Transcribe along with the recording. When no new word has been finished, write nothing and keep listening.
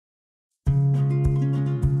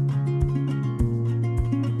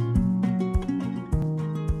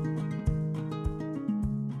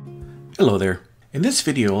Hello there. In this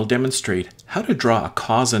video, I'll demonstrate how to draw a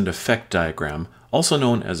cause and effect diagram, also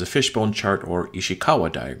known as a fishbone chart or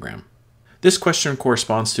Ishikawa diagram. This question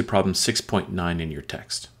corresponds to problem 6.9 in your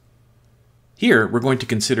text. Here, we're going to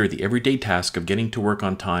consider the everyday task of getting to work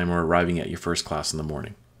on time or arriving at your first class in the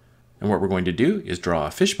morning. And what we're going to do is draw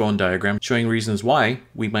a fishbone diagram showing reasons why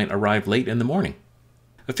we might arrive late in the morning.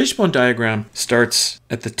 A fishbone diagram starts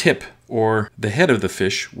at the tip or the head of the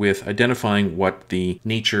fish with identifying what the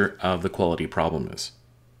nature of the quality problem is.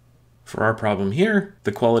 For our problem here,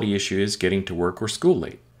 the quality issue is getting to work or school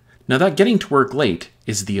late. Now that getting to work late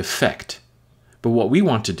is the effect, but what we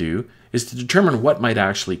want to do is to determine what might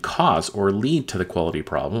actually cause or lead to the quality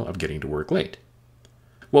problem of getting to work late.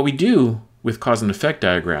 What we do with cause and effect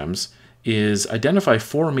diagrams is identify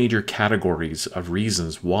four major categories of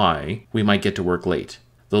reasons why we might get to work late.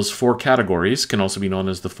 Those four categories can also be known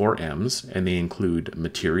as the 4 M's, and they include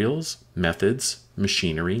materials, methods,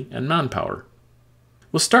 machinery, and manpower.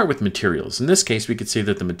 We'll start with materials. In this case, we could say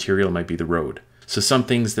that the material might be the road. So some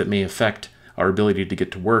things that may affect our ability to get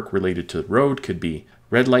to work related to the road could be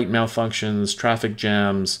red light malfunctions, traffic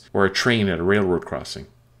jams, or a train at a railroad crossing.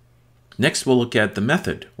 Next, we'll look at the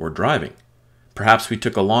method, or driving. Perhaps we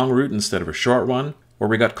took a long route instead of a short one, or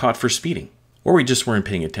we got caught for speeding. Or we just weren't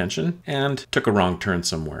paying attention and took a wrong turn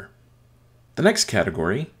somewhere. The next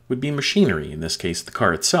category would be machinery, in this case the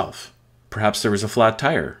car itself. Perhaps there was a flat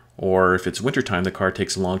tire, or if it's wintertime the car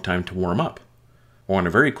takes a long time to warm up. Or on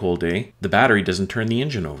a very cold day, the battery doesn't turn the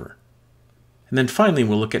engine over. And then finally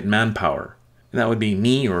we'll look at manpower, and that would be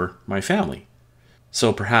me or my family.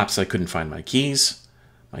 So perhaps I couldn't find my keys,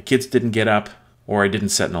 my kids didn't get up, or I didn't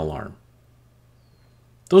set an alarm.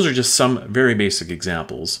 Those are just some very basic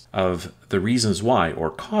examples of the reasons why, or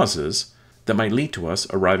causes, that might lead to us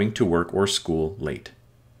arriving to work or school late.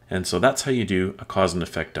 And so that's how you do a cause and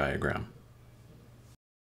effect diagram.